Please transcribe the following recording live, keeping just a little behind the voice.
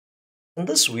In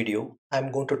this video,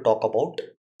 I'm going to talk about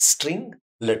string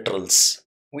literals.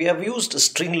 We have used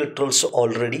string literals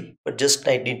already, but just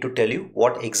I need to tell you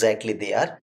what exactly they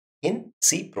are in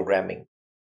C programming.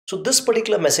 So this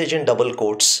particular message in double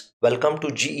quotes, welcome to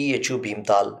GEHU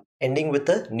Bhimtal, ending with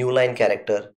a new line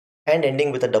character and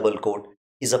ending with a double quote,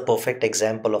 is a perfect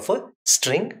example of a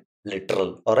string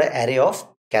literal or an array of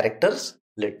characters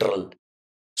literal.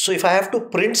 So if I have to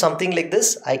print something like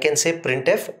this, I can say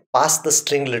printf pass the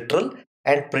string literal,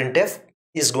 and printf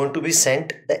is going to be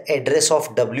sent the address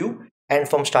of w, and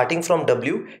from starting from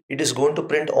w it is going to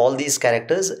print all these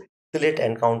characters till it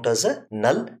encounters a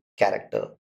null character.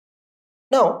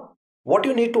 Now what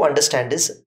you need to understand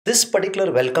is this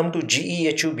particular welcome to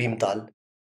GEHU Bhimtal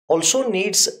also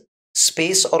needs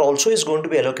space, or also is going to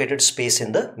be allocated space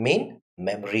in the main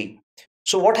memory.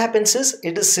 So what happens is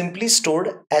it is simply stored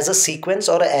as a sequence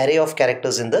or an array of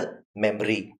characters in the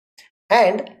memory,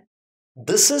 and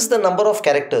this is the number of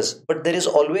characters, but there is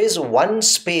always one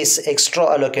space extra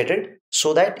allocated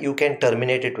so that you can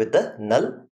terminate it with the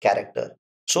null character.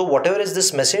 So whatever is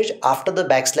this message after the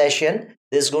backslash n,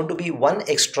 there's going to be one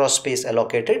extra space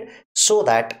allocated so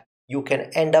that you can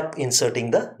end up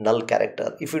inserting the null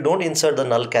character. If you don't insert the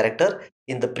null character,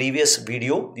 in the previous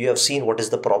video you have seen what is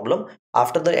the problem.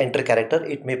 After the enter character,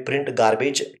 it may print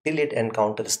garbage till it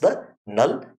encounters the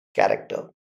null character.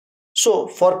 So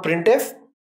for printf,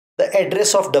 the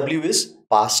address of w is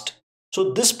passed.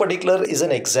 So this particular is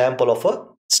an example of a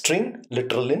string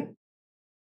literal in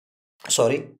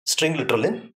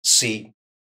C.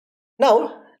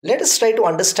 Now let us try to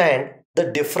understand the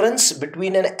difference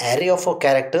between an array of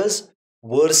characters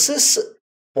versus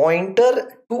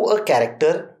pointer to a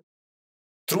character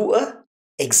through a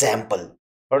example.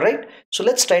 All right, so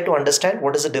let's try to understand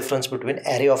what is the difference between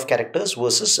array of characters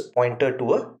versus pointer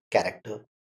to a character.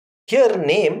 Here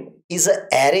name is an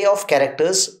array of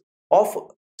characters of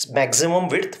maximum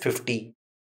width 50.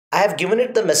 I have given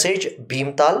it the message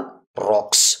Bhimtal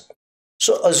rocks.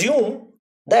 So assume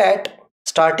that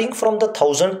starting from the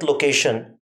 1000th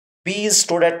location, P is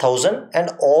stored at 1000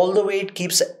 and all the way it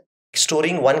keeps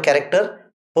storing one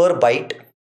character per byte.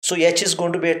 So H is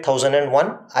going to be at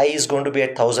 1001, I is going to be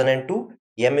at 1002,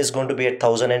 M is going to be at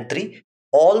 1003,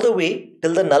 all the way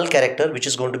till the null character which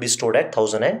is going to be stored at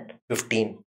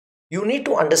 1015. You need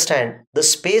to understand the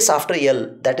space after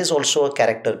L, that is also a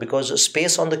character, because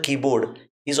space on the keyboard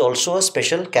is also a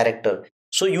special character.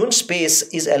 So unit space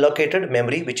is allocated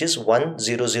memory which is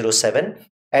 1007.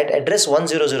 At address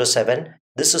 1007,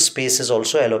 this space is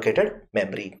also allocated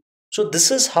memory. So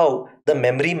this is how the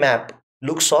memory map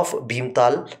looks of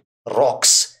Bhimtal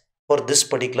rocks for this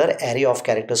particular array of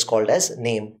characters called as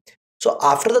name. So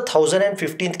after the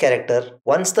 1015th character,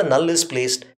 once the null is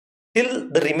placed, till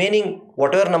the remaining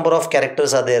whatever number of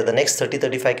characters are there, the next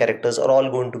 30-35 characters are all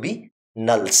going to be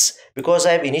nulls, because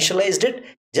I have initialized it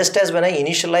just as when I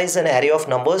initialize an array of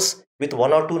numbers with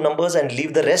one or two numbers and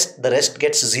leave the rest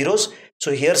gets zeros.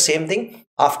 So here same thing,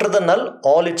 after the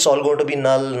null it's all going to be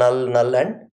null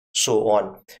and so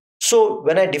on. So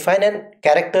when I define a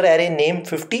character array name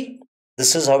 50,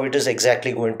 this is how it is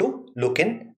exactly going to look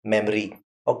in memory.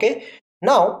 Okay,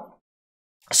 now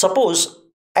suppose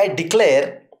I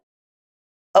declare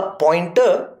a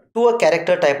pointer to a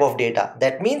character type of data.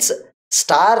 That means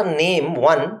star name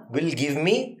 1 will give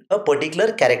me a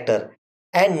particular character,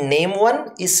 and name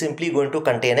 1 is simply going to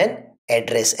contain an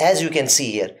address, as you can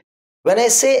see here. When I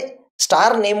say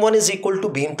star name 1 is equal to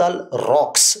Bhimtal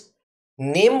rocks,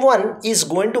 name 1 is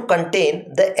going to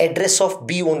contain the address of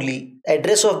B only.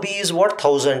 Address of B is what?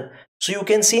 1000. So you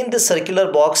can see in this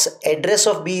circular box, address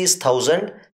of B is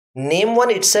 1000. Name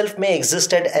 1 itself may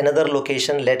exist at another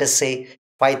location, let us say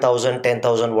 5000,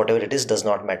 10,000, whatever it is, does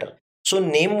not matter. So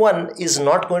name 1 is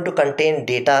not going to contain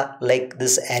data like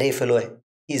this array fellow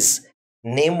is.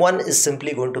 Name 1 is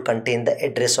simply going to contain the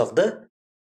address of the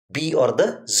B, or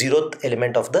the 0th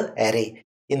element of the array.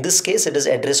 In this case, it is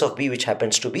address of B which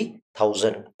happens to be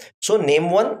 1000. So name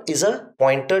 1 is a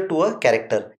pointer to a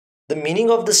character. The meaning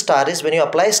of the star is when you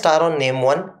apply star on name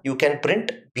 1, you can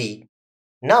print B.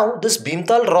 Now this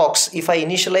Bhimtal rocks, if I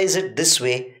initialize it this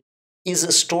way, is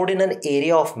stored in an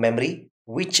area of memory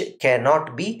which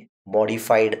cannot be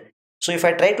modified. So if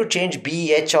I try to change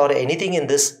B, H or anything in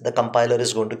this, the compiler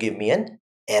is going to give me an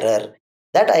error.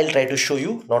 That I'll try to show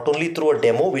you not only through a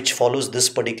demo which follows this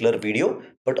particular video,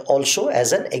 but also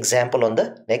as an example on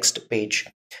the next page.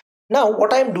 Now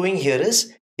what I'm doing here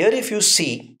is, here if you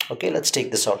see, okay, let's take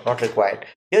this out, not required.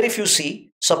 Here if you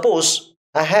see, suppose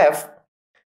I have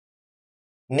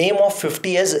name of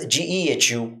 50 as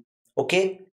GEHU,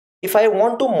 okay. If I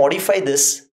want to modify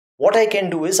this, what I can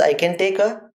do is I can take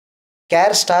a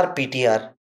char star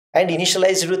ptr. and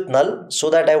initialize it with null so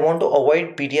that I want to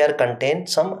avoid PTR contain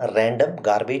some random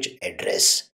garbage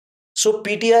address. So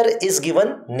PTR is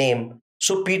given name.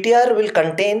 So PTR will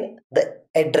contain the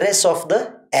address of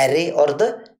the array or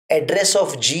the address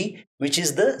of G, which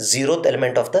is the 0th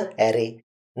element of the array.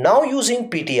 Now using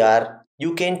PTR,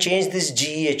 you can change this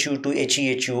GEHU to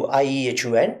HEHU,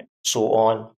 IEHU and so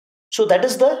on. So that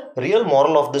is the real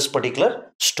moral of this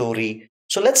particular story.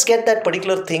 So let's get that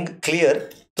particular thing clear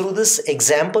through this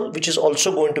example, which is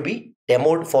also going to be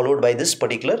demoed followed by this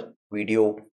particular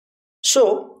video.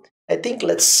 So I think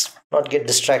let's not get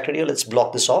distracted here. Let's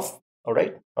block this off. All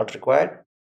right, not required.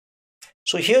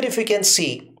 So here if you can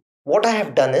see, what I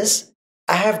have done is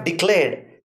I have declared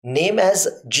name as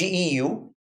GEU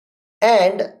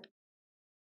and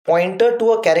pointer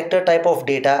to a character type of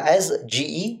data as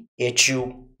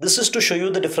GEHU. This is to show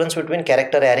you the difference between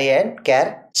character array and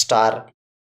char star.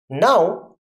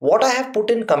 Now, what I have put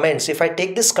in comments, if I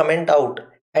take this comment out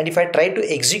and if I try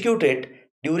to execute it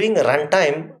during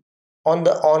runtime on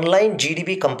the online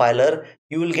GDB compiler,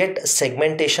 you will get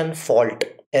segmentation fault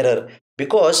error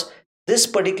because this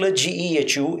particular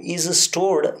GEHU is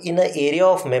stored in an area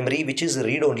of memory which is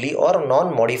read-only or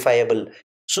non-modifiable.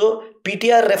 So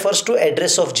PTR refers to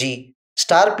address of G,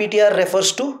 star PTR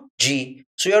refers to G.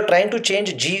 So you are trying to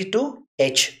change G to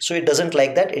H. So it doesn't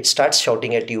like that, it starts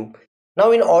shouting at you.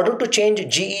 Now in order to change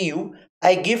GEU,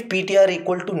 I give PTR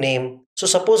equal to name. So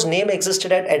suppose name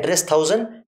existed at address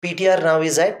 1000, PTR now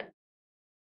is at,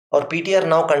 or PTR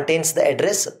now contains the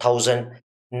address 1000.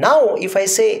 Now if I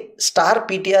say star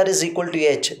PTR is equal to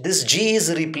H, this G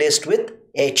is replaced with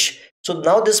H. So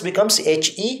now this becomes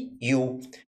HEU.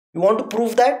 You want to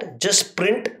prove that? Just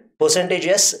print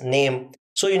 %s name.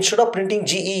 So instead of printing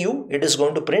GEU, it is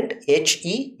going to print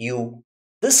HEU.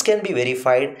 This can be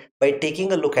verified by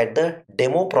taking a look at the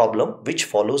demo problem which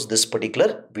follows this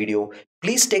particular video.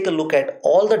 Please take a look at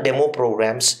all the demo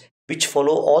programs which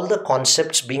follow all the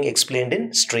concepts being explained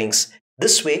in strings.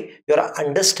 This way, your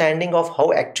understanding of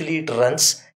how actually it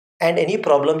runs and any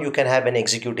problem you can have in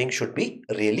executing should be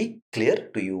really clear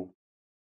to you.